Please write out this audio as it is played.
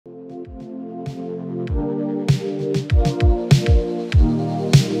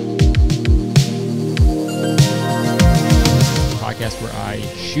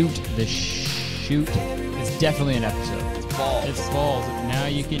shoot. The shoot is definitely an episode. It's balls. It's balls. Now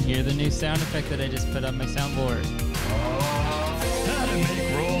you can hear the new sound effect that I just put on my soundboard. How to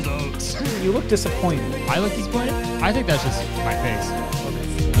make rolled oats. You look disappointed. I look disappointed? I think that's just my face.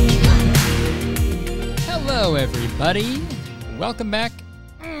 Hello, everybody. Welcome back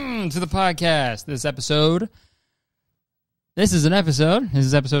to the podcast. This is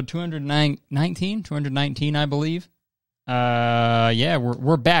episode 219, I believe. Yeah,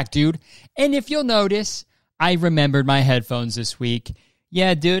 we're back, dude. And if you'll notice, I remembered my headphones this week.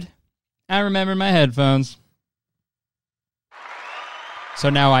 Yeah, dude, I remembered my headphones. So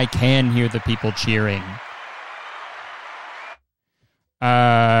now I can hear the people cheering.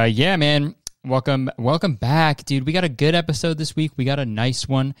 Yeah, man. Welcome back, dude. We got a good episode this week. We got a nice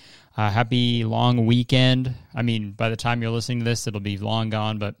one. Happy long weekend. I mean, by the time you're listening to this, it'll be long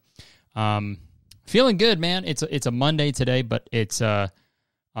gone, but feeling good, man. It's a Monday today, but it's like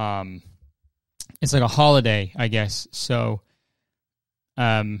a holiday, I guess. So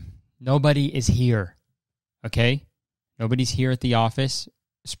nobody is here. Okay? Nobody's here at the office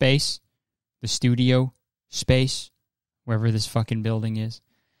space, the studio space, wherever this fucking building is.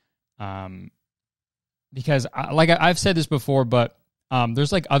 Because I've said this before, but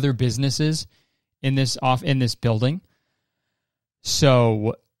there's like other businesses in this building.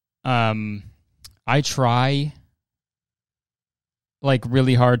 So I try like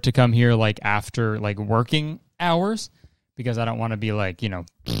really hard to come here like after like working hours because I don't want to be like,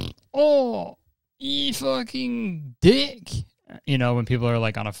 oh, you fucking dick, when people are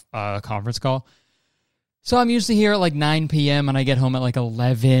like on a conference call. So I'm usually here at like 9 p.m. and I get home at like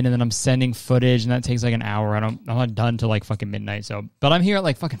 11 and then I'm sending footage and that takes like an hour. I'm not done till like fucking midnight. But I'm here at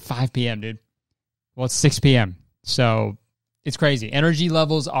like fucking 5 p.m., dude. Well, it's 6 p.m. So it's crazy. Energy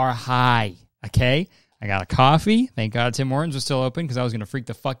levels are high. Okay. I got a coffee. Thank God Tim Hortons was still open because I was going to freak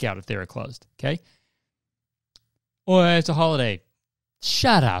the fuck out if they were closed. Okay. Oh, it's a holiday.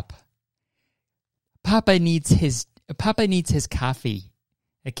 Shut up. Papa needs his coffee.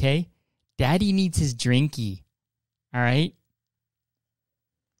 Okay. Daddy needs his drinky. All right.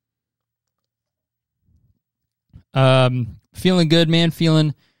 Feeling good, man.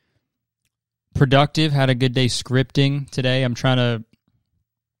 Feeling productive. Had a good day scripting today. I'm trying to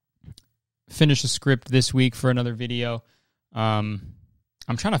finish a script this week for another video. I'm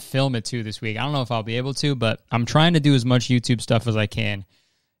trying to film it too this week. I don't know if I'll be able to, but I'm trying to do as much YouTube stuff as I can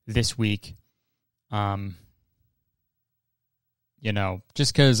this week. Just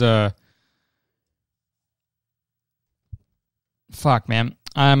because fuck, man.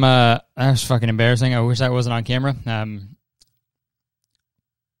 That was fucking embarrassing. I wish that wasn't on camera.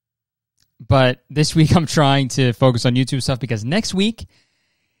 But this week I'm trying to focus on YouTube stuff because next week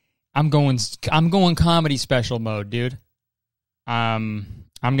I'm going comedy special mode, dude. I'm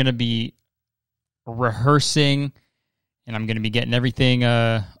gonna be rehearsing and I'm gonna be getting everything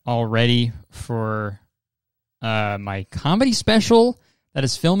all ready for my comedy special that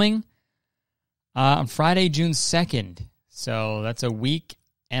is filming on Friday, June 2nd. So that's a week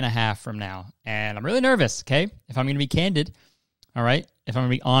and a half from now. And I'm really nervous, okay? If I'm going to be candid, all right? If I'm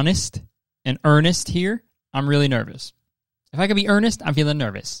going to be honest and earnest here, I'm really nervous. If I can be earnest, I'm feeling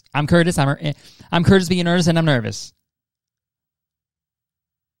nervous. I'm Curtis. I'm Curtis being earnest, and I'm nervous.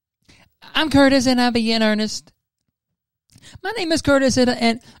 I'm Curtis, and I'm being earnest. My name is Curtis, and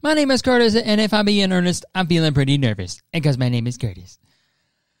if I'm being earnest, I'm feeling pretty nervous. Because my name is Curtis.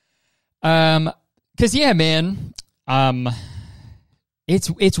 Because, yeah, man...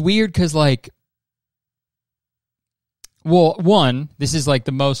 It's weird because this is like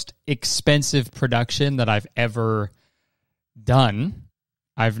the most expensive production that I've ever done.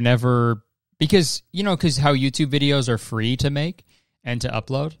 Because how YouTube videos are free to make and to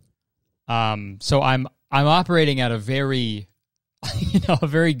upload. So I'm operating at a very, a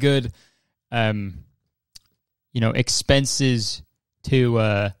very good, expenses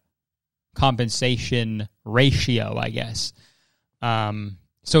to, compensation ratio, I guess.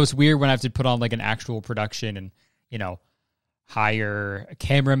 So it's weird when I have to put on like an actual production and, hire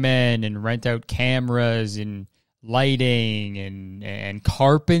cameramen and rent out cameras and lighting and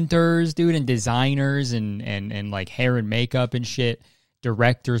carpenters, dude, and designers and like hair and makeup and shit,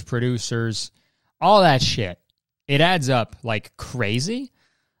 directors, producers, all that shit. It adds up like crazy.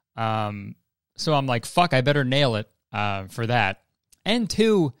 So I'm like, fuck, I better nail it for that. And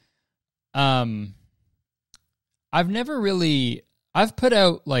two, I've put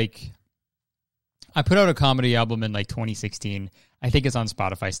out I put out a comedy album in like 2016. I think it's on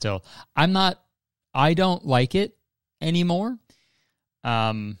Spotify still. I don't like it anymore.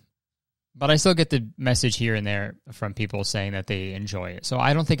 But I still get the message here and there from people saying that they enjoy it. So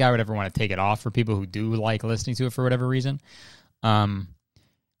I don't think I would ever want to take it off for people who do like listening to it for whatever reason. And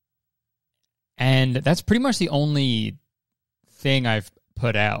that's pretty much the only thing I've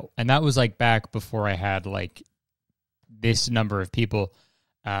put out. And that was like back before I had like this number of people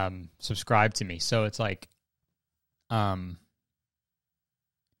subscribe to me. So it's like,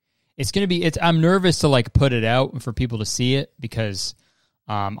 it's going to be, I'm nervous to like put it out for people to see it because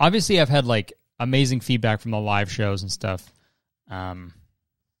obviously I've had like amazing feedback from the live shows and stuff, and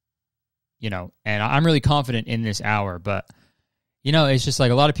I'm really confident in this hour, but it's just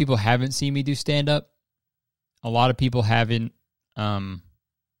like a lot of people haven't seen me do stand up. A lot of people haven't, I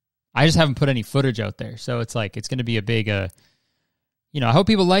just haven't put any footage out there. So it's like, it's going to be a big, I hope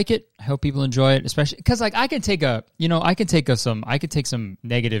people like it. I hope people enjoy it, especially because like I could take some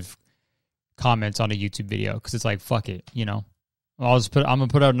negative comments on a YouTube video because it's like, fuck it, I'm gonna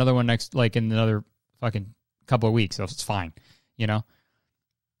put out another one next, like in another fucking couple of weeks, so it's fine,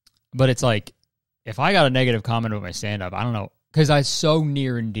 But it's like, if I got a negative comment about my stand-up, I don't know, because it's so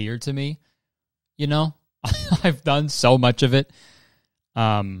near and dear to me, I've done so much of it.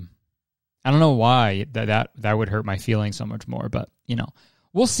 I don't know why that would hurt my feelings so much more, but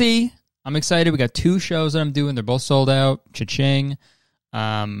we'll see. I'm excited. We got 2 shows that I'm doing. They're both sold out. Cha-ching.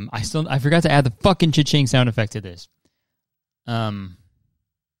 I forgot to add the fucking cha-ching sound effect to this. But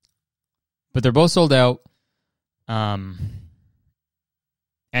they're both sold out. And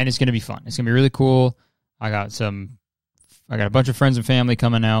it's going to be fun. It's going to be really cool. I got a bunch of friends and family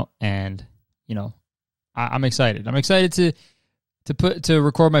coming out, and I'm excited. I'm excited to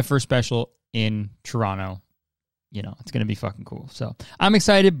record my first special in Toronto. It's going to be fucking cool. So I'm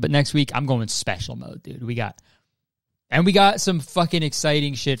excited, but next week I'm going special mode, dude. We got some fucking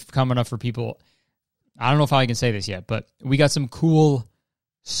exciting shit coming up for people. I don't know if I can say this yet, but we got some cool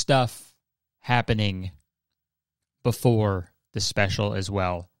stuff happening before the special as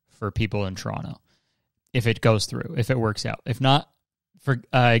well for people in Toronto. If it goes through, if it works out. If not,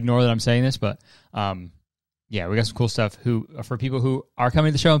 ignore that I'm saying this, but yeah, we got some cool stuff for people who are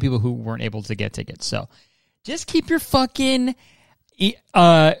coming to the show and people who weren't able to get tickets. So just keep your fucking ears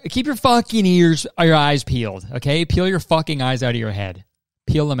or your eyes peeled, okay? Peel your fucking eyes out of your head.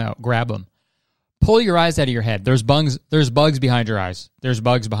 Peel them out. Grab them. Pull your eyes out of your head. There's bugs behind your eyes. There's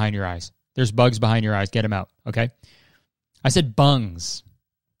bugs behind your eyes. There's bugs behind your eyes. Get them out, okay? I said bungs.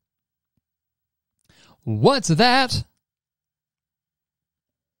 What's that?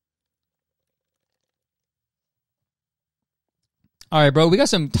 All right, bro, we got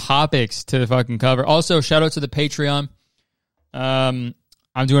some topics to fucking cover. Also, shout out to the Patreon.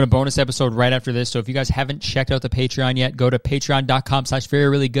 I'm doing a bonus episode right after this, so if you guys haven't checked out the Patreon yet, go to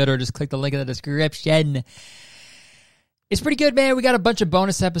patreon.com/veryreallygood or just click the link in the description. It's pretty good, man. We got a bunch of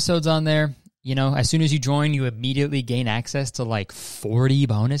bonus episodes on there. As soon as you join, you immediately gain access to like 40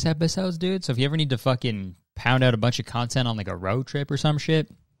 bonus episodes, dude. So if you ever need to fucking pound out a bunch of content on like a road trip or some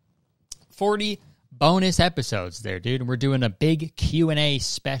shit, 40 bonus episodes there, dude. And we're doing a big Q&A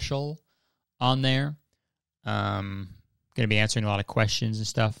special on there. Going to be answering a lot of questions and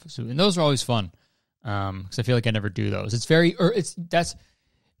stuff. And those are always fun. Because I feel like I never do those. It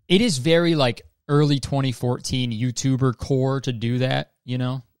is very like early 2014 YouTuber core to do that,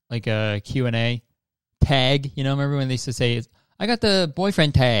 like a Q&A tag. Remember when they used to say, I got the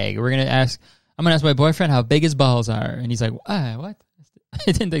boyfriend tag. I'm going to ask my boyfriend how big his balls are. And he's like, what? I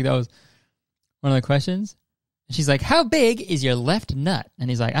didn't think that was one of the questions. And she's like, how big is your left nut? And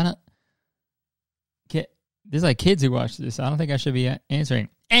he's like, there's like kids who watch this. I don't think I should be answering.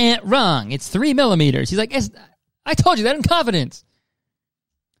 Wrong. It's 3 millimeters. He's like, I told you that in confidence.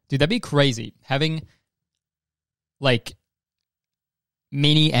 Dude, that'd be crazy. Having like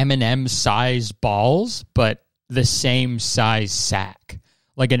mini M&M sized balls, but the same size sack.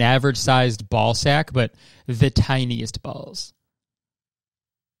 Like an average sized ball sack, but the tiniest balls.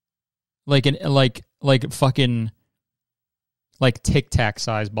 Like fucking like Tic Tac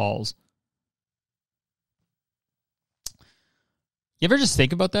size balls. You ever just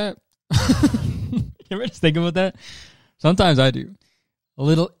think about that? Sometimes I do.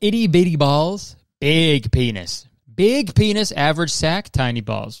 Little itty bitty balls, big penis. Big penis, average sack, tiny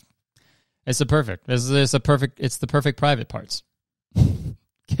balls. It's the perfect private parts.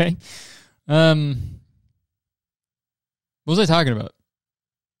 Okay. What was I talking about?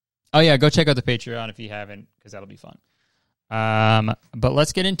 Oh yeah, go check out the Patreon if you haven't, because that'll be fun. But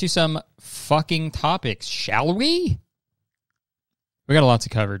let's get into some fucking topics, shall we? We got a lot to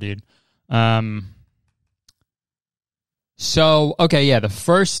cover, dude. So, okay, yeah, the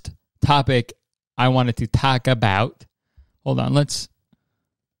first topic I wanted to talk about. Hold on, let's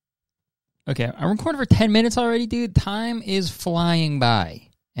Okay, I'm recording for 10 minutes already, dude. Time is flying by.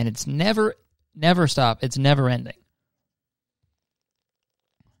 And it's never stop. It's never ending.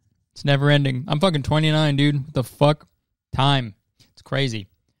 It's never ending. I'm fucking 29, dude. What the fuck? Time. It's crazy.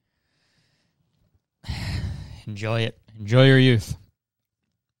 Enjoy it. Enjoy your youth.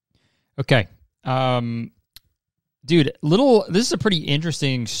 Okay. Dude, this is a pretty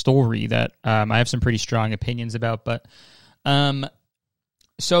interesting story that I have some pretty strong opinions about, but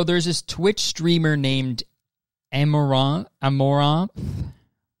so there's this Twitch streamer named Amouranth. How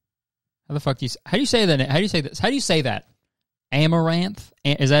do you say that? How do you say this? How do you say that? Amouranth?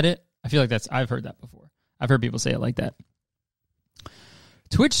 Is that it? I feel like I've heard that before. I've heard people say it like that.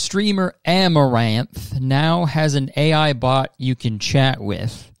 Twitch streamer Amouranth now has an AI bot you can chat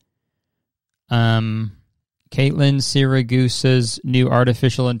with. Caitlin Siragusa's new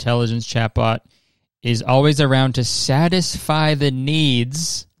artificial intelligence chatbot is always around to satisfy the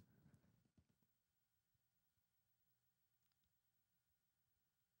needs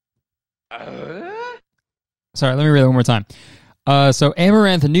Sorry, let me read that one more time. So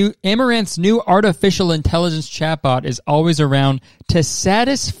Amouranth's new artificial intelligence chatbot is always around to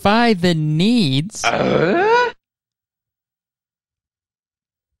satisfy the needs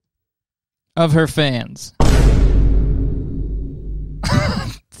of her fans.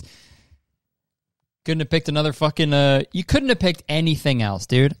 Couldn't have picked another fucking you couldn't have picked anything else,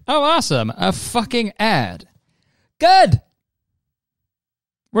 dude. Oh, awesome. A fucking ad. Good.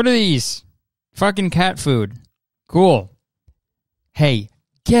 What are these? Fucking cat food. Cool. Hey,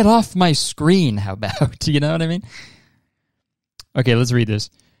 get off my screen, how about? You know what I mean? Okay, let's read this.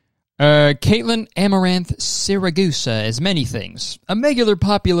 Caitlin Amouranth Siragusa is many things. A mega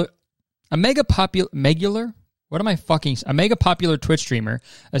popular Twitch streamer,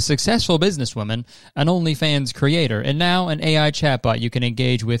 a successful businesswoman, an OnlyFans creator, and now an AI chatbot you can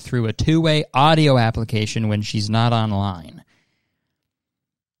engage with through a two-way audio application when she's not online.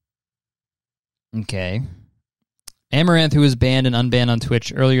 Okay. Amouranth, who was banned and unbanned on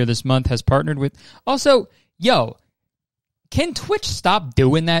Twitch earlier this month, has partnered with... Also, can Twitch stop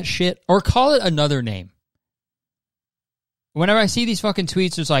doing that shit? Or call it another name? Whenever I see these fucking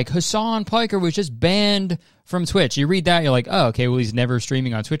tweets, it's like, Hassan Piker was just banned from Twitch. You read that, you're like, oh, okay, well, he's never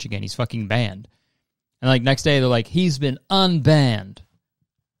streaming on Twitch again. He's fucking banned. And like next day, they're like, he's been unbanned.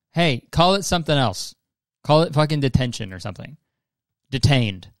 Hey, call it something else. Call it fucking detention or something.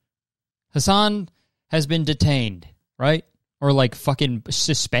 Detained. Hassan has been detained, right? Or like fucking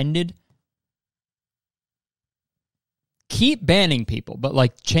suspended. Keep banning people, but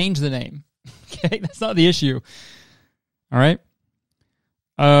like change the name. Okay, that's not the issue. All right.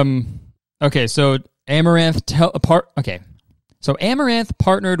 Okay, so Amouranth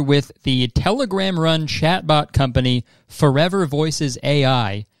partnered with the Telegram-run chatbot company Forever Voices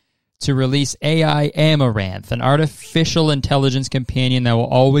AI to release AI Amouranth, an artificial intelligence companion that will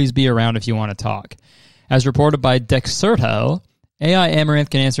always be around if you want to talk. As reported by Dexerto, AI Amouranth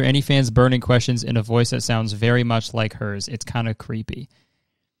can answer any fan's burning questions in a voice that sounds very much like hers. It's kind of creepy.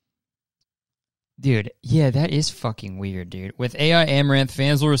 Dude, yeah, that is fucking weird, dude. With AI Amouranth,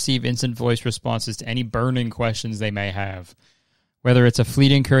 fans will receive instant voice responses to any burning questions they may have, whether it's a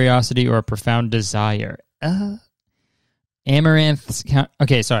fleeting curiosity or a profound desire.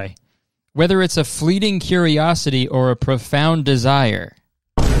 Whether it's a fleeting curiosity or a profound desire,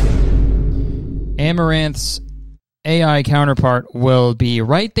 Amouranth's AI counterpart will be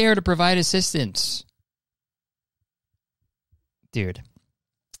right there to provide assistance. Dude.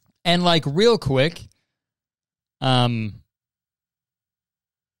 And like real quick, I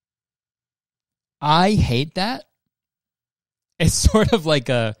hate that. It's sort of like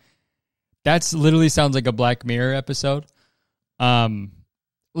that's literally sounds like a Black Mirror episode.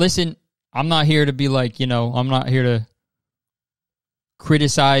 Listen, I'm not here to be like, I'm not here to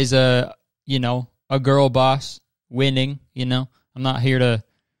criticize a girl boss winning, I'm not here to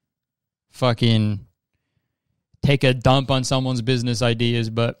fucking take a dump on someone's business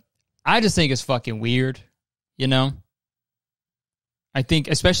ideas, but I just think it's fucking weird, I think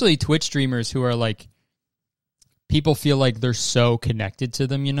especially Twitch streamers who are like, people feel like they're so connected to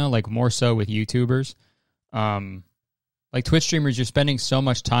them, like more so with YouTubers. Like Twitch streamers, you're spending so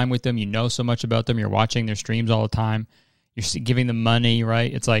much time with them, you know so much about them, you're watching their streams all the time, you're giving them money,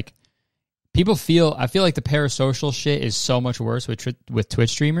 right? It's like, I feel like the parasocial shit is so much worse with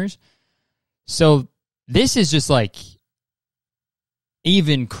Twitch streamers. So this is just like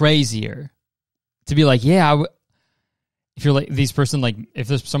even crazier to be like, yeah, if you're like if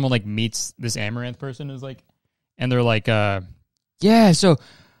there's someone like meets this Amouranth person is like, and they're like, yeah, so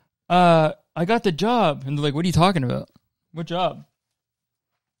I got the job, and they're like, what are you talking about? What job?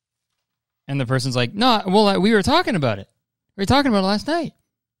 And the person's like, no, well, we were talking about it. We were talking about it last night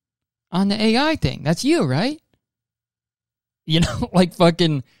on the AI thing. That's you, right? You know, like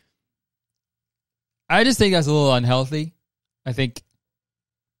fucking... I just think that's a little unhealthy. I think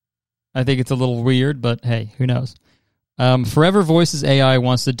it's a little weird, but hey, who knows? Forever Voices AI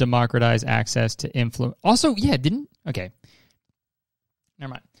wants to democratize access to influence. Also, yeah, okay.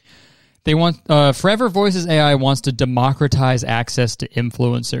 Never mind. They want Forever Voices AI wants to democratize access to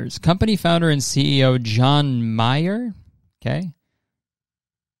influencers. Company founder and CEO John Mayer, okay,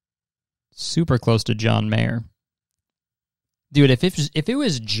 super close to John Mayer, dude. If it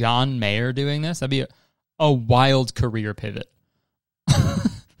was John Mayer doing this, that'd be a wild career pivot.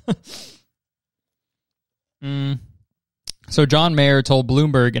 So John Mayer told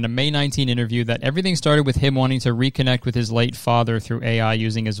Bloomberg in a May 19 interview that everything started with him wanting to reconnect with his late father through AI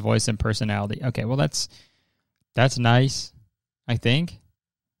using his voice and personality. Okay, well that's nice, I think.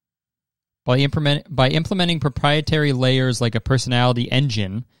 By implementing proprietary layers like a personality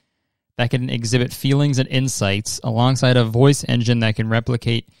engine that can exhibit feelings and insights alongside a voice engine that can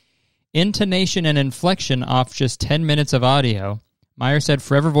replicate intonation and inflection off just 10 minutes of audio, Meyer said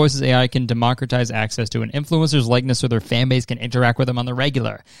Forever Voices AI can democratize access to an influencer's likeness so their fan base can interact with them on the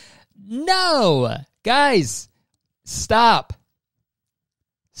regular. No! Guys, stop.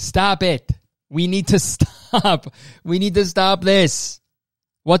 Stop it. We need to stop. We need to stop this.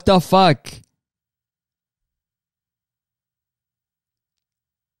 What the fuck?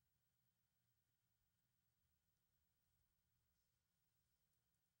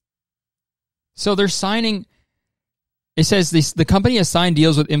 So they're signing... It says the company has signed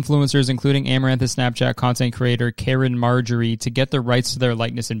deals with influencers, including Amouranth and Snapchat content creator Karen Marjorie, to get the rights to their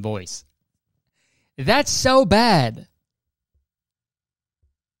likeness and voice. That's so bad.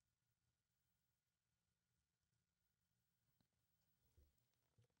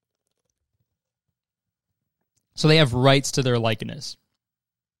 So they have rights to their likeness.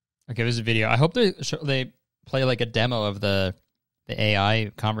 Okay, this is a video. I hope they play like a demo of the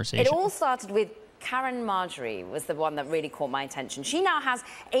AI conversation. It all started with Karen Marjorie was the one that really caught my attention. She now has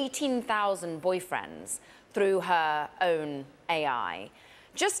 18,000 boyfriends through her own AI.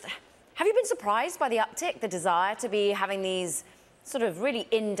 Just, have you been surprised by the uptick, the desire to be having these sort of really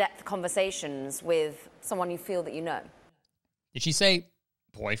in-depth conversations with someone you feel that you know? Did she say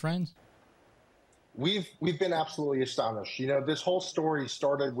boyfriends? We've been absolutely astonished. You know, this whole story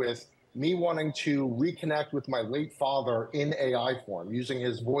started with me wanting to reconnect with my late father in AI form, using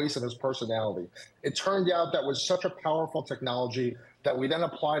his voice and his personality. It turned out that was such a powerful technology that we then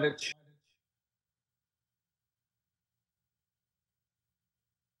applied it to...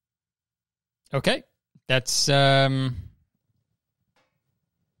 Okay, that's... My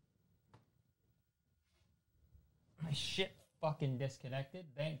shit fucking disconnected.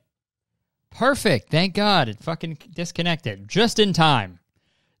 Perfect, thank God it fucking disconnected. Just in time.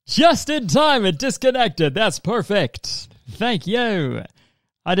 Just in time, it disconnected. That's perfect. Thank you.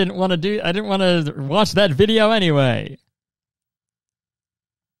 I didn't want to watch that video anyway.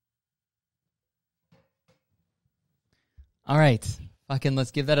 All right. Fucking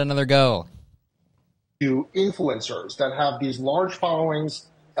let's give that another go. To influencers that have these large followings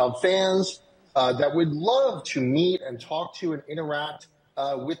of fans that would love to meet and talk to and interact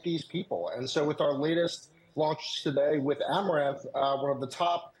with these people. And so with our latest launch today with Amouranth, one of the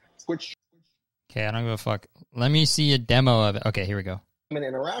top Twitch... Okay, I don't give a fuck. Let me see a demo of it. Okay, here we go. An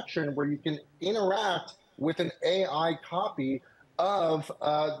interaction where you can interact with an AI copy of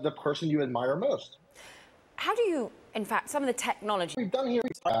the person you admire most. How do you, in fact, some of the technology we've done here...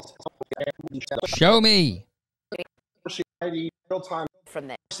 Show me. Real-time from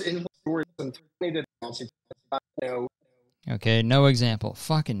this. Okay, no example.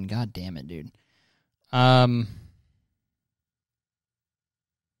 Fucking goddamn it, dude.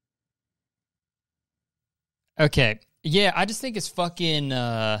 Okay. Yeah, I just think it's fucking...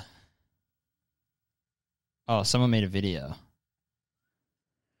 Oh, someone made a video.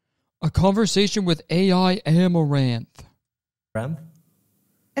 A conversation with AI Amouranth.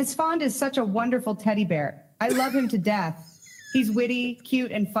 Esfand is such a wonderful teddy bear. I love him to death. He's witty,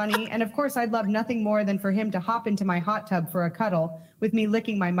 cute, and funny, and of course I'd love nothing more than for him to hop into my hot tub for a cuddle, with me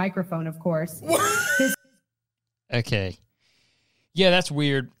licking my microphone, of course. Okay. Yeah, that's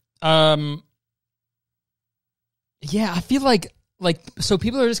weird. Yeah, I feel like so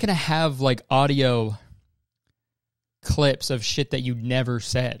people are just gonna have like audio clips of shit that you never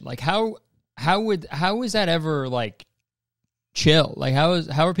said. Like how is that ever like chill? Like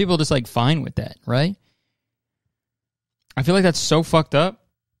how are people just like fine with that, right? I feel like that's so fucked up.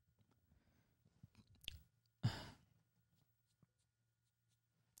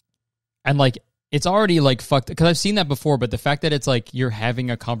 And like, it's already like fucked, because I've seen that before, but the fact that it's like you're having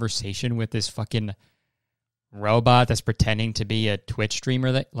a conversation with this fucking robot that's pretending to be a Twitch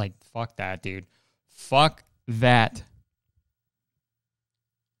streamer, that, like, fuck that, dude. Fuck that.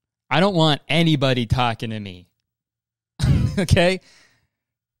 I don't want anybody talking to me. Okay?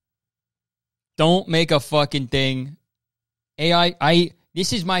 Don't make a fucking thing. AI,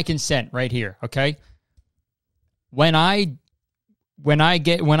 this is my consent right here, okay? When I'm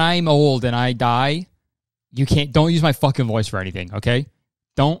old and I die, don't use my fucking voice for anything, okay?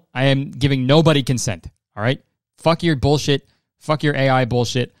 I am giving nobody consent, all right? Fuck your bullshit. Fuck your AI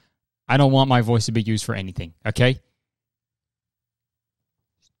bullshit. I don't want my voice to be used for anything, okay?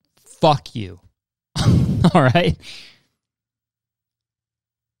 Fuck you. All right?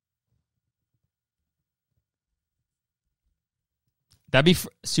 That'd be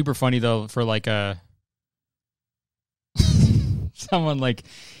super funny, though, for like someone like,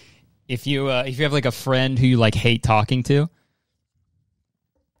 if you have like a friend who you like hate talking to,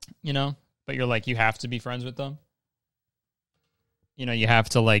 you know, but you're like, you have to be friends with them. You know, you have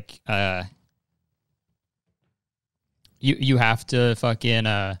to like you have to fucking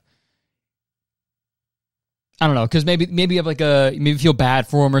I don't know, because maybe you have like maybe feel bad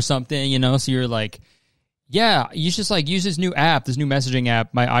for them or something, you know, so you're like, yeah, you just like use this new app, this new messaging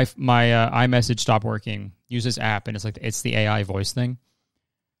app. My iMessage stopped working. Use this app, and it's the AI voice thing.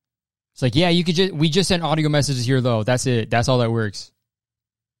 It's like, yeah, we just sent audio messages here though. That's it. That's all that works.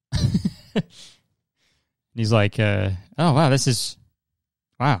 He's like, oh wow,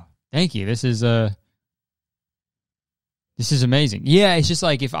 wow, thank you. This is amazing. Yeah, it's just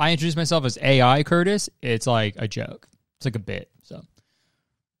like if I introduce myself as AI Curtis, it's like a joke. It's like a bit. So,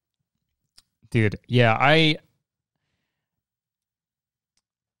 dude, yeah, I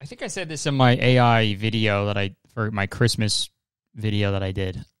think I said this in my AI video for my Christmas video that I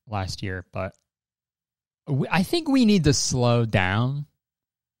did last year, but I think we need to slow down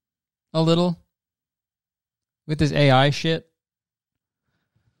a little with this AI shit.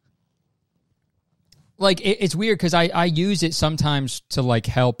 Like, it's weird because I use it sometimes to like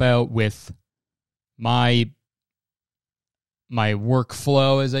help out with my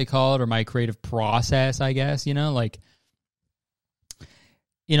workflow, as they call it, or my creative process, I guess, you know, like,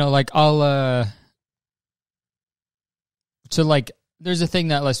 I'll so like there's a thing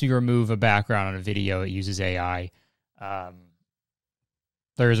that lets you remove a background on a video. It uses AI.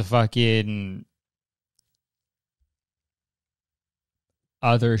 There's a fucking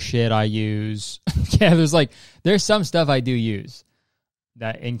other shit I use. Yeah, there's some stuff I do use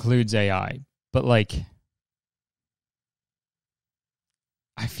that includes AI, but like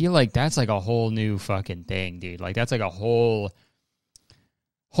I feel like that's like a whole new fucking thing, dude. Like that's like a whole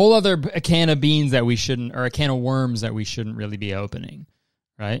other can of beans that we shouldn't, or a can of worms that we shouldn't really be opening,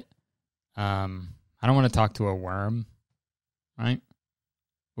 right? I don't want to talk to a worm, right?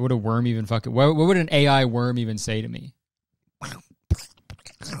 What would a worm even fucking, what would an AI worm even say to me?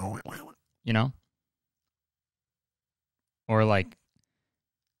 You know? Or like,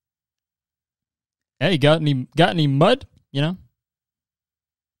 hey, got any mud? You know?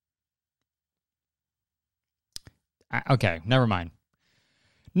 Okay, never mind.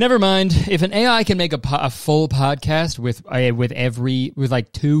 If an AI can make a full podcast with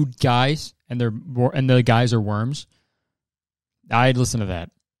like two guys and the guys are worms, I'd listen to that.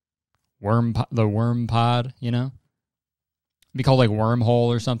 The worm pod, you know? It'd be called like Wormhole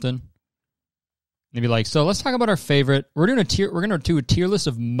or something. They'd be like, so let's talk about our favorite. We're gonna do a tier list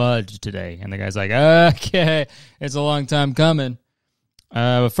of mud today. And the guy's like, okay, it's a long time coming.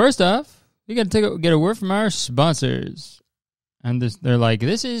 But first off, we gotta get a word from our sponsors. And they're like,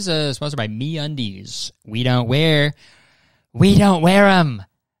 this is sponsored by MeUndies. We don't wear them.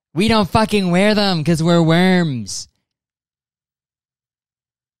 We don't fucking wear them because we're worms.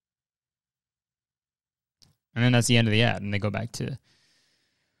 And then that's the end of the ad, and they go back to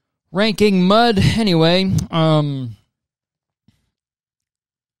ranking mud. Anyway, I'm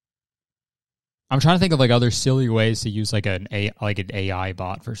trying to think of like other silly ways to use like an AI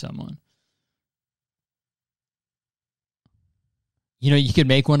bot for someone. You know, you could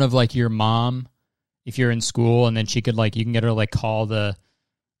make one of like your mom if you're in school, and then she could like, you can get her to like call the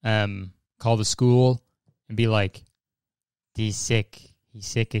school and be like, he's sick. He's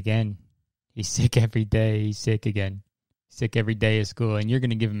sick again. He's sick every day. He's sick again. Sick every day of school, and you're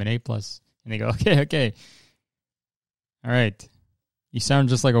going to give him an A+. And they go, okay. All right. You sound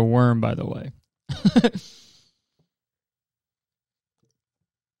just like a worm, by the way.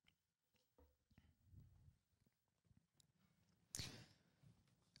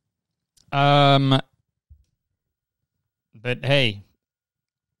 But hey,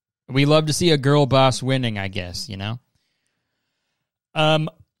 We love to see a girl boss winning, I guess, you know? All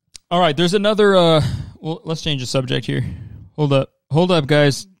right, there's another, well, let's change the subject here. Hold up,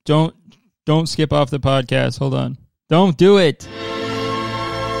 guys. Don't skip off the podcast. Hold on. Don't do it.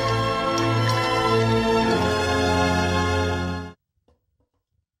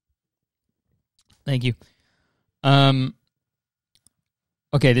 Thank you.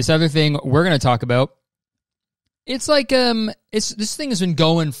 Okay, this other thing we're going to talk about, it's like, this thing has been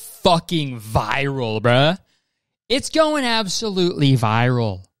going fucking viral, bruh. It's going absolutely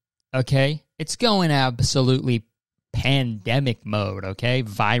viral, okay? It's going absolutely pandemic mode, okay?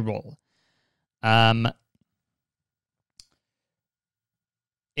 Viral.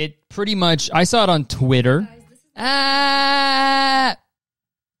 It pretty much, I saw it on Twitter.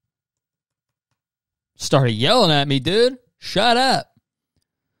 Started yelling at me, dude. Shut up.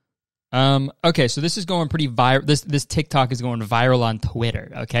 Okay, so this is going pretty viral. This TikTok is going viral on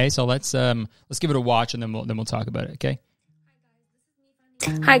Twitter. Okay, so let's give it a watch and then we'll talk about it. Okay.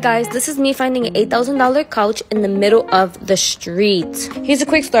 Hi guys, this is me finding an $8,000 couch in the middle of the street. Here's a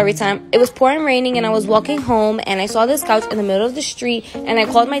quick story time. It was pouring raining and I was walking home and I saw this couch in the middle of the street and I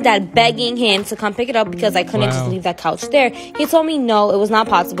called my dad begging him to come pick it up because I couldn't just leave that couch there. He told me no, it was not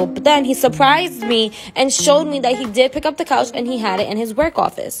possible, but then he surprised me and showed me that he did pick up the couch and he had it in his work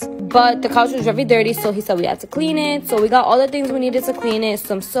office. But the couch was very dirty, so he said we had to clean it. So we got all the things we needed to clean it,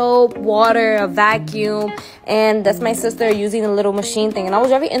 some soap, water, a vacuum, and that's my sister using the little machine thing. And I was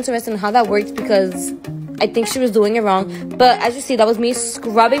very interested in how that works because I think she was doing it wrong. But as you see, that was me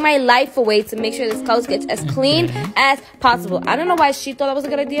scrubbing my life away to make sure this couch gets as clean as possible. I don't know why she thought that was a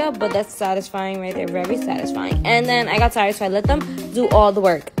good idea, but that's satisfying right there. Very satisfying. And then I got tired, so I let them do all the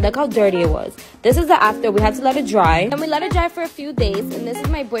work. Look how dirty it was. This is the after. We had to let it dry. And we let it dry for a few days. And this is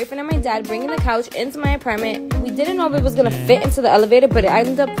my boyfriend and my dad bringing the couch into my apartment. We didn't know if it was going to fit into the elevator, but it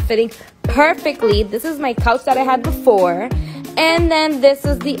ended up fitting perfectly. This is my couch that I had before. And then this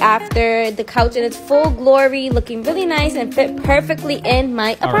is the after, the couch in its full glory, looking really nice and fit perfectly in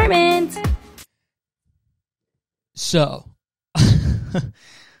my apartment. Right. So,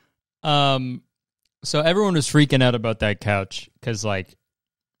 so everyone was freaking out about that couch because, like,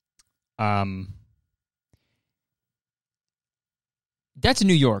 that's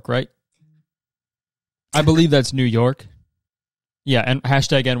New York, right? I believe that's New York. Yeah, and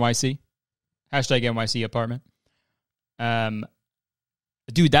hashtag NYC. Hashtag NYC apartment.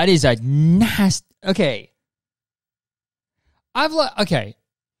 Dude, that is a nasty. Okay, I've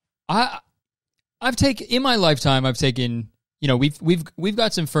taken in my lifetime. I've taken, you know, we've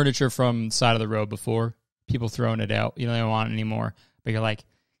got some furniture from the side of the road before. People throwing it out. You know, they don't want it anymore. But you're like,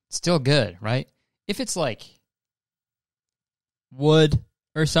 it's still good, right? If it's like wood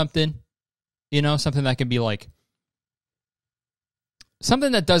or something, you know, something that could be like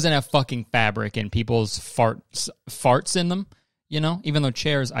something that doesn't have fucking fabric and people's farts in them, you know? Even though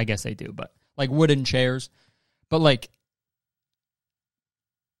chairs, I guess they do, but like wooden chairs. But like,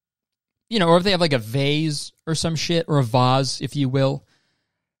 you know, or if they have like a vase or some shit, or a vase, if you will.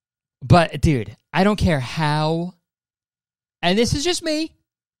 But dude, I don't care how, and this is just me,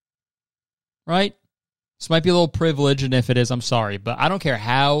 right? This might be a little privilege, and if it is, I'm sorry, but I don't care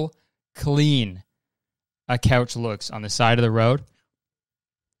how clean a couch looks on the side of the road.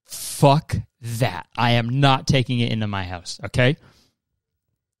 Fuck that. I am not taking it into my house, okay?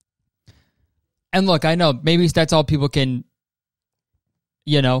 And look, I know maybe that's all people can,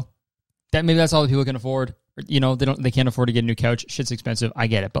 you know, that maybe that's all people can afford. You know, they can't afford to get a new couch. Shit's expensive. I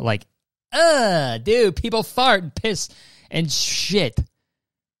get it. But like, dude, people fart and piss and shit.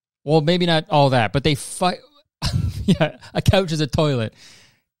 Well, maybe not all that, but they yeah, a couch is a toilet.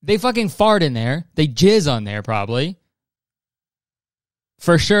 They fucking fart in there. They jizz on there probably.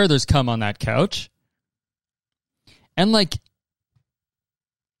 For sure there's cum on that couch. And like,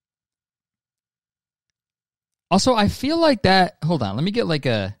 also I feel like that, hold on, let me get like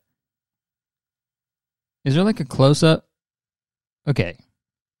a, is there like a close-up? Okay.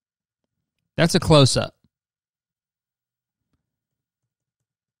 That's a close-up.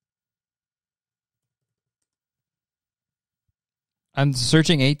 I'm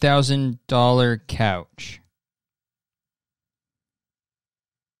searching $8,000 couch.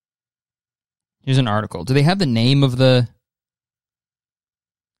 Here's an article. Do they have the name of the...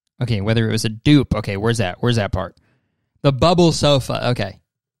 Okay, whether it was a dupe. Okay, where's that? Where's that part? The bubble sofa. Okay.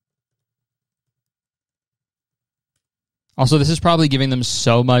 Also, this is probably giving them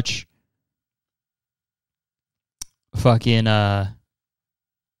so much fucking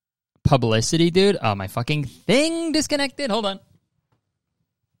publicity, dude. Oh, my fucking thing disconnected. Hold on.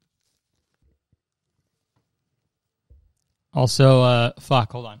 Also,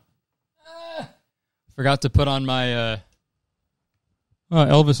 fuck, hold on. Forgot to put on my... Oh,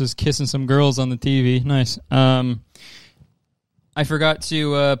 Elvis is kissing some girls on the TV. Nice. I forgot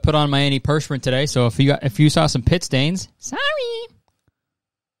to put on my antiperspirant today, so if you saw some pit stains, sorry.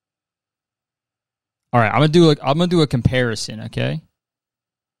 All right, I'm gonna do a comparison, okay?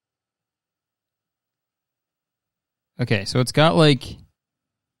 Okay, so it's got like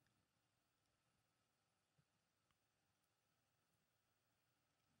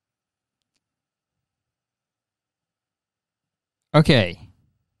okay.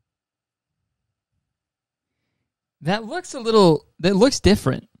 That looks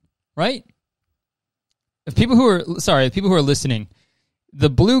different, right? If people who are listening, the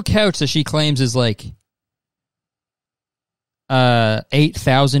blue couch that she claims is like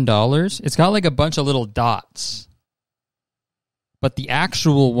 $8,000. It's got like a bunch of little dots. But the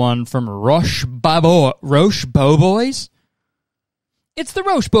actual one from Rochebo Boys, it's the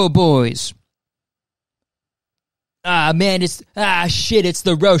Rochebo Boys. Ah man, it's the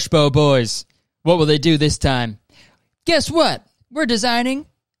Rochebo Boys. What will they do this time? Guess what? We're designing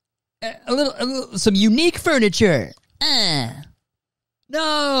some unique furniture.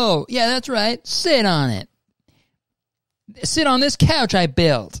 No, yeah, that's right. Sit on it. Sit on this couch I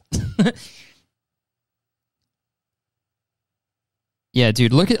built. Yeah,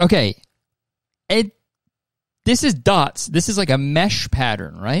 dude, look at... Okay. This is dots. This is like a mesh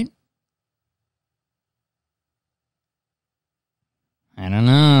pattern, right? I don't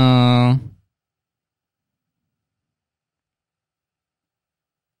know.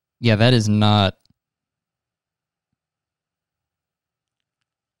 Yeah, that is not...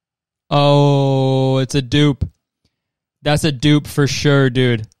 Oh, it's a dupe. That's a dupe for sure,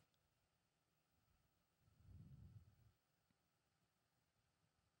 dude.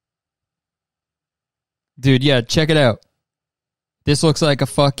 Dude, yeah, check it out. This looks like a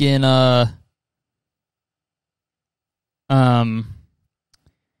fucking I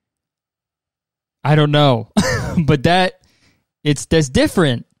don't know. But that's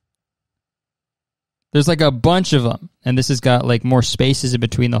different. There's like a bunch of them, and this has got like more spaces in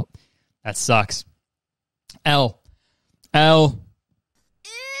between the... That sucks. L. Ew.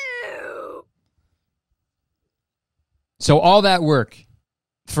 So all that work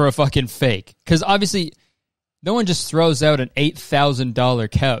for a fucking fake. Because obviously, no one just throws out an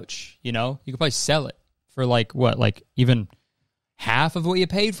 $8,000 couch, you know? You could probably sell it for like, what, like even half of what you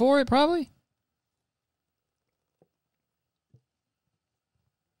paid for it, probably?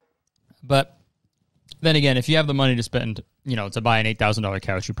 But then again, if you have the money to spend, you know, to buy an $8,000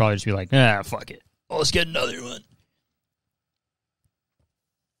 couch, you'd probably just be like, fuck it. Oh, let's get another one.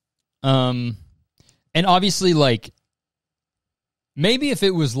 And obviously, like, maybe if it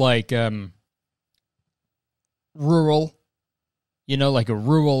was like rural, you know, like a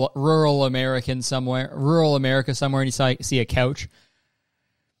rural American somewhere, rural America somewhere, and you see a couch,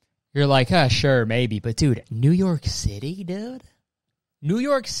 you're like, sure, maybe. But dude, New York City, dude, New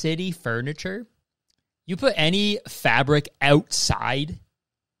York City furniture. You put any fabric outside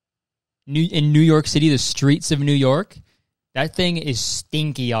in New York City, the streets of New York, that thing is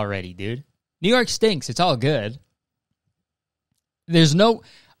stinky already, dude. New York stinks. It's all good. There's no,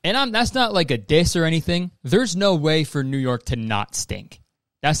 and that's not like a diss or anything. There's no way for New York to not stink.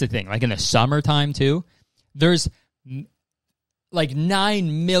 That's the thing. Like in the summertime too, there's like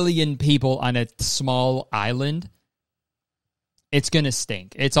 9 million people on a small island. It's going to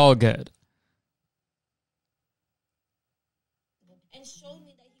stink. It's all good.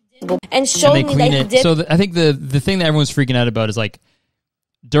 And showed me that he did. So I think the thing that everyone's freaking out about is like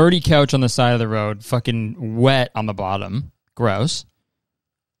dirty couch on the side of the road, fucking wet on the bottom, gross,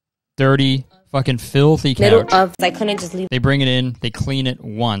 dirty, fucking filthy couch. I couldn't just leave. They bring it in, they clean it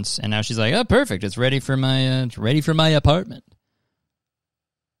once, and now she's like, "Oh, perfect! It's ready for my apartment."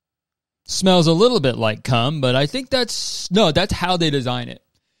 Smells a little bit like cum, but I think that's how they design it.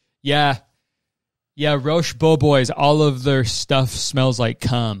 Yeah, Rochebo Boys, all of their stuff smells like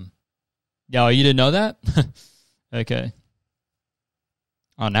cum. Yo, you didn't know that? Okay.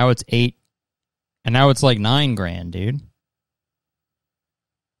 Oh, now it's 8. And now it's like $9,000, dude.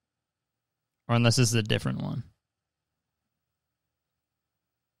 Or unless this is a different one.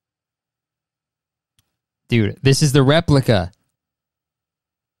 Dude, this is the replica.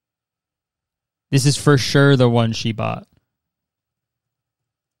 This is for sure the one she bought.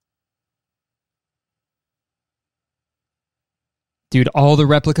 Dude, all the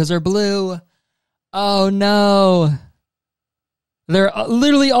replicas are blue. Oh, no. They're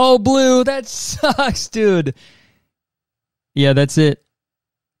literally all blue. That sucks, dude. Yeah, that's it.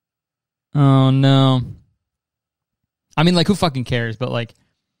 Oh, no. I mean, like, who fucking cares? But, like,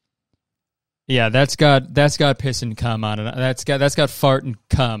 Yeah, that's got piss and cum on it. That's got fart and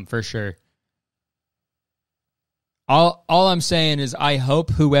cum for sure. All I'm saying is I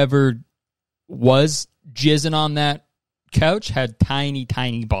hope whoever was jizzing on that couch had tiny,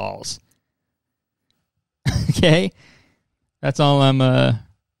 tiny balls. Okay? That's all I'm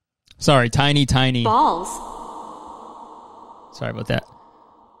sorry, tiny, tiny balls. Sorry about that.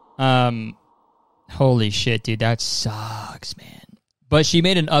 Holy shit, dude, that sucks, man. But she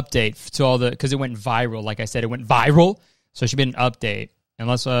made an update to all because it went viral. Like I said, it went viral. So she made an update. And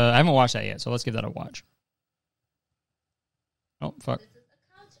I haven't watched that yet, so let's give that a watch. Oh, fuck.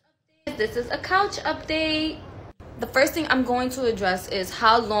 This is a couch update. The first thing I'm going to address is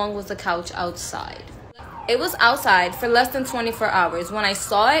how long was the couch outside? It was outside for less than 24 hours. When I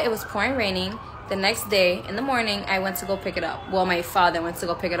saw it, it was pouring raining. The next day, in the morning, I went to go pick it up. Well, my father went to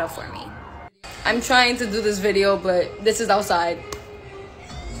go pick it up for me. I'm trying to do this video, but this is outside.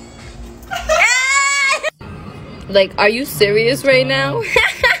 Like, are you serious right now?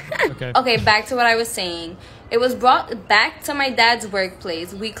 Okay, back to what I was saying. It was brought back to my dad's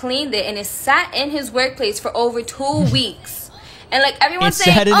workplace. We cleaned it, and it sat in his workplace for over 2 weeks. And like everyone's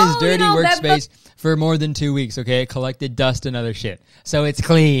saying, it sat in his dirty workspace for more than 2 weeks. Okay, it collected dust and other shit, so it's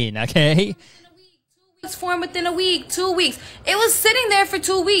clean. Okay. It's formed within a week, 2 weeks. It was sitting there for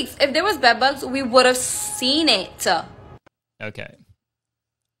 2 weeks. If there was bed bugs, we would have seen it. Okay.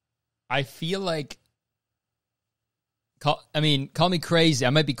 I feel like, call me crazy. I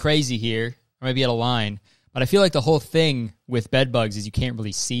might be crazy here. I might be out of line. But I feel like the whole thing with bed bugs is you can't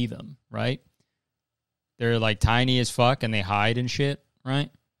really see them, right? They're like tiny as fuck and they hide and shit, right?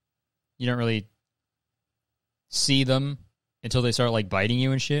 You don't really see them until they start like biting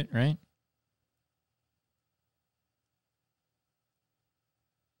you and shit, right?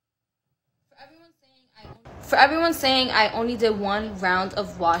 For everyone saying I only did 1 round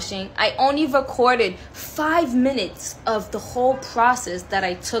of washing, I only recorded 5 minutes of the whole process that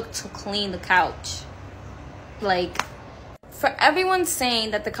I took to clean the couch. Like, for everyone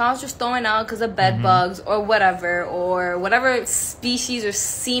saying that the couch was thrown out because of bed bugs or whatever species or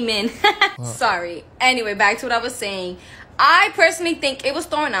semen. Sorry. Anyway, back to what I was saying. I personally think it was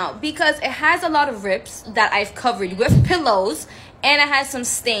thrown out because it has a lot of rips that I've covered with pillows. And it has some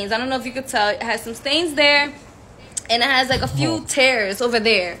stains. I don't know if you could tell. It has some stains there. And it has like a few tears over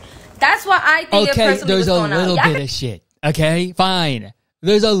there. That's why I think it personally was thrown out. Okay, there's a little bit of shit. Okay, fine.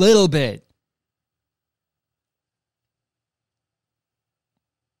 There's a little bit.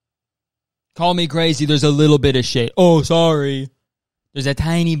 Call me crazy. There's a little bit of shit. Oh, sorry. There's a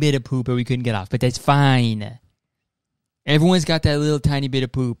tiny bit of poop that we couldn't get off. But that's fine. Everyone's got that little tiny bit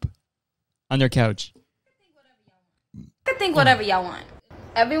of poop on their couch. You can think whatever y'all want.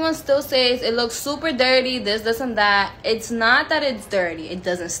 Everyone still says it looks super dirty, this and that. It's not that it's dirty. It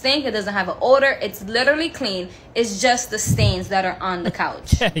doesn't stink. It doesn't have an odor. It's literally clean. It's just the stains that are on the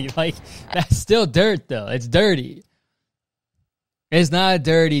couch. Hey, like, that's still dirt, though. It's dirty. It's not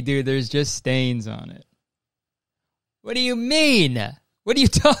dirty, dude. There's just stains on it. What do you mean? What are you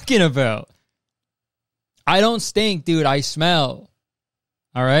talking about? I don't stink, dude. I smell.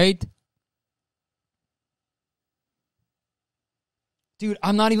 All right? Dude,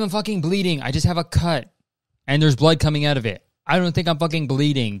 I'm not even fucking bleeding. I just have a cut. And there's blood coming out of it. I don't think I'm fucking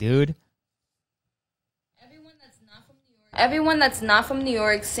bleeding, dude. Everyone that's not from New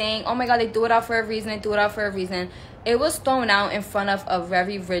York saying, oh my God, they do it out for a reason. It was thrown out in front of a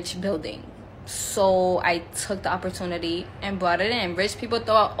very rich building. So I took the opportunity and brought it in. Rich people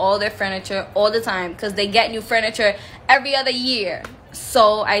throw out all their furniture all the time because they get new furniture every other year.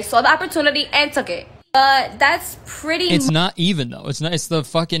 So I saw the opportunity and took it. That's pretty. It's not even though. It's not. It's the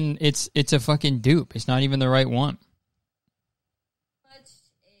fucking. It's a fucking dupe. It's not even the right one.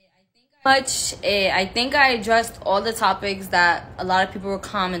 I think I addressed all the topics that a lot of people were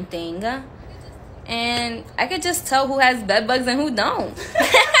commenting, and I could just tell who has bed bugs and who don't.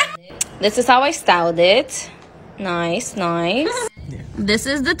 This is how I styled it. Nice. Yeah. This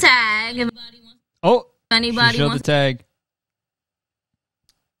is the tag. Oh, anybody show the tag.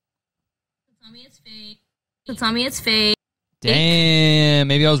 Tell me it's fake. Damn,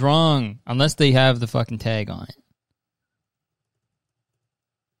 maybe I was wrong. Unless they have the fucking tag on it.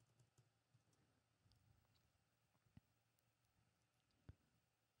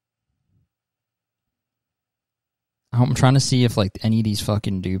 I'm trying to see if like any of these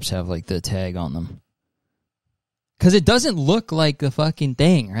fucking dupes have like the tag on them. Because it doesn't look like the fucking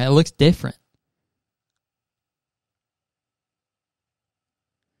thing, right? It looks different.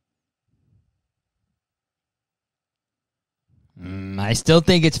 I still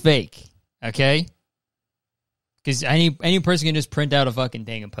think it's fake, okay? Because any person can just print out a fucking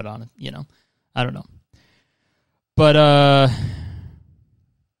thing and put on, you know, I don't know. But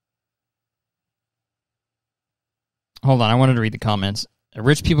hold on, I wanted to read the comments.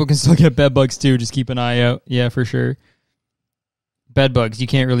 Rich people can still get bed bugs too. Just keep an eye out. Yeah, for sure. Bed bugs you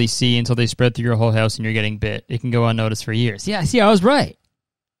can't really see until they spread through your whole house and you're getting bit. It can go unnoticed for years. Yeah, see, I was right.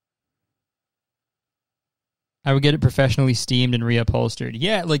 I would get it professionally steamed and reupholstered.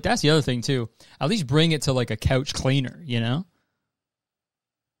 Yeah, like that's the other thing too. At least bring it to like a couch cleaner, you know?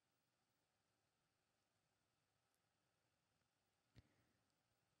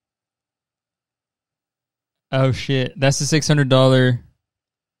 Oh shit, that's the $600.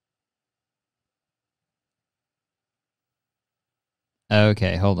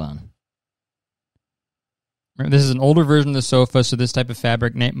 Okay, hold on. This is an older version of the sofa, so this type of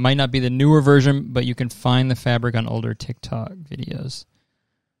fabric might not be the newer version, but you can find the fabric on older TikTok videos.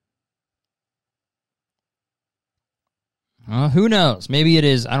 Who knows? Maybe it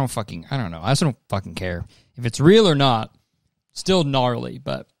is. I don't know. I just don't fucking care. If it's real or not, still gnarly,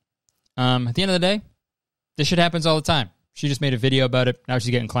 but at the end of the day, this shit happens all the time. She just made a video about it. Now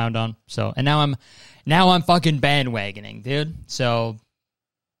she's getting clowned on. So, and now I'm fucking bandwagoning, dude. So,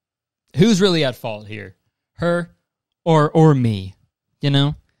 who's really at fault here? Her or me, you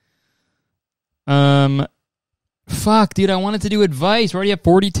know? Fuck, dude, I wanted to do advice. We're already at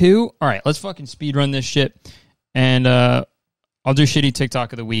 42. All right, let's fucking speed run this shit. And I'll do shitty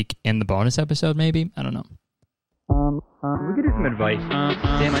TikTok of the week in the bonus episode, maybe. I don't know. We could do some advice.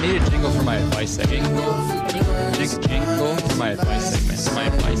 Damn, I need a jingle for my advice segment. Jingle for my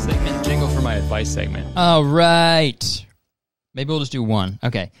advice segment. Jingle for my advice segment. All right. Maybe we'll just do one.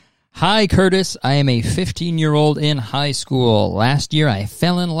 Okay. Hi, Curtis. I am a 15-year-old in high school. Last year, I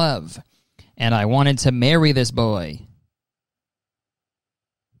fell in love, and I wanted to marry this boy.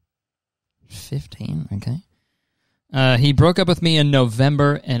 15, okay. He broke up with me in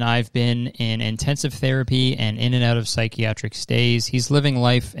November, and I've been in intensive therapy and in and out of psychiatric stays. He's living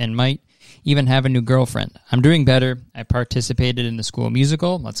life and might even have a new girlfriend. I'm doing better. I participated in the school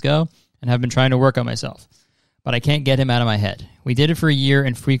musical, let's go, and have been trying to work on myself. But I can't get him out of my head. We did it for a year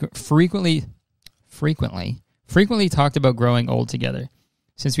and frequently talked about growing old together.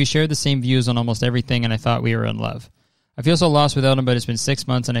 Since we shared the same views on almost everything, and I thought we were in love. I feel so lost without him, but it's been 6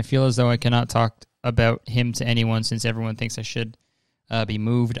 months, and I feel as though I cannot talk about him to anyone since everyone thinks I should be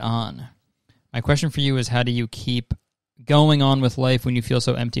moved on. My question for you is, how do you keep going on with life when you feel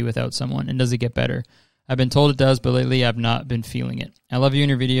so empty without someone, and does it get better? I've been told it does, but lately I've not been feeling it. I love you and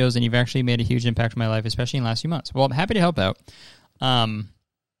your videos, and you've actually made a huge impact on my life, especially in the last few months. Well, I'm happy to help out.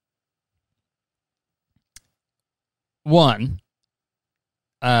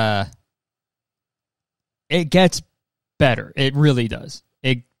 It gets better. It really does.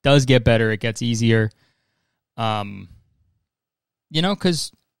 It does get better. It gets easier. Because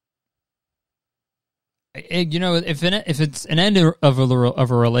if it's an end of a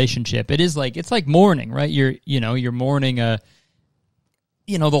relationship, it's like mourning, right? You're mourning the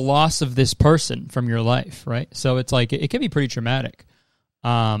loss of this person from your life, right? So it's like it can be pretty traumatic.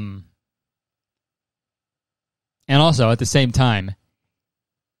 And also at the same time,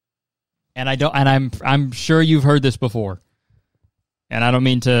 I'm sure you've heard this before, and I don't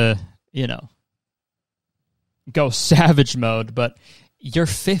mean to, go savage mode, but you're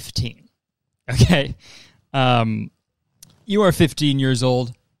 15. Okay. You are 15 years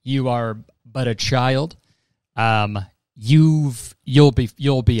old. You are but a child. You'll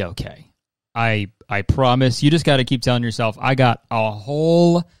be okay. I promise. You just got to keep telling yourself, I got a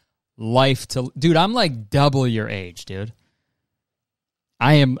whole life to... Dude, I'm like double your age, dude.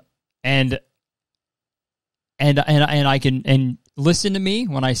 I am... And I can... And listen to me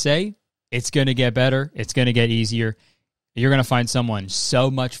when I say it's going to get better. It's going to get easier. You're going to find someone so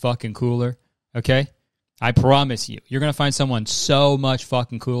much fucking cooler, okay? I promise you. You're going to find someone so much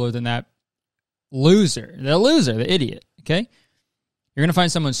fucking cooler than that loser, the idiot, okay? You're going to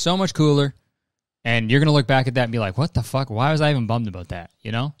find someone so much cooler, and you're going to look back at that and be like, what the fuck? Why was I even bummed about that,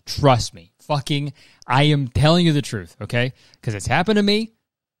 Trust me. I am telling you the truth, okay? Because it's happened to me.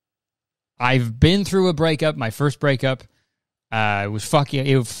 I've been through a breakup, my first breakup.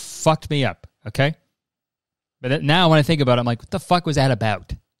 It fucked me up, okay? But now when I think about it, I'm like, what the fuck was that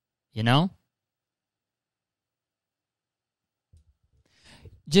about?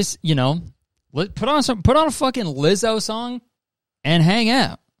 Just, put on a fucking Lizzo song and hang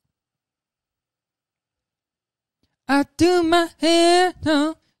out. I do my hair,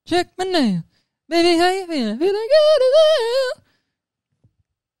 no, check my nail. Baby, how you feeling? Feeling good as hell.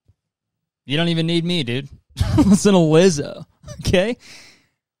 You don't even need me, dude. Listen to Lizzo, okay?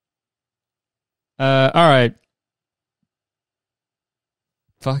 All right.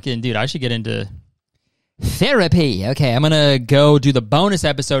 fucking dude, I should get into therapy. Okay, I'm gonna go do the bonus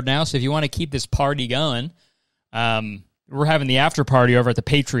episode now. So if you want to keep this party going, we're having the after party over at the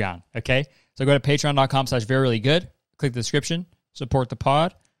Patreon. Okay, so go to patreon.com/veryreallygood. Click the description. Support the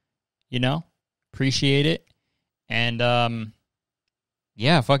pod. Appreciate it. And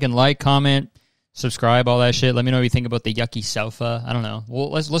yeah, fucking like, comment, subscribe, all that shit. Let me know what you think about the yucky sofa. I don't know.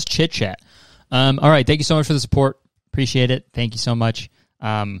 Well, let's chit chat. All right, thank you so much for the support. Appreciate it. Thank you so much.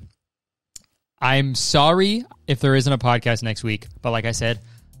 I'm sorry if there isn't a podcast next week, but like I said,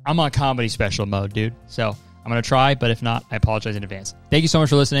 I'm on comedy special mode, dude. So I'm going to try, but if not, I apologize in advance. Thank you so much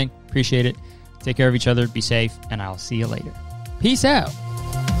for listening. Appreciate it. Take care of each other. Be safe, and I'll see you later. Peace out.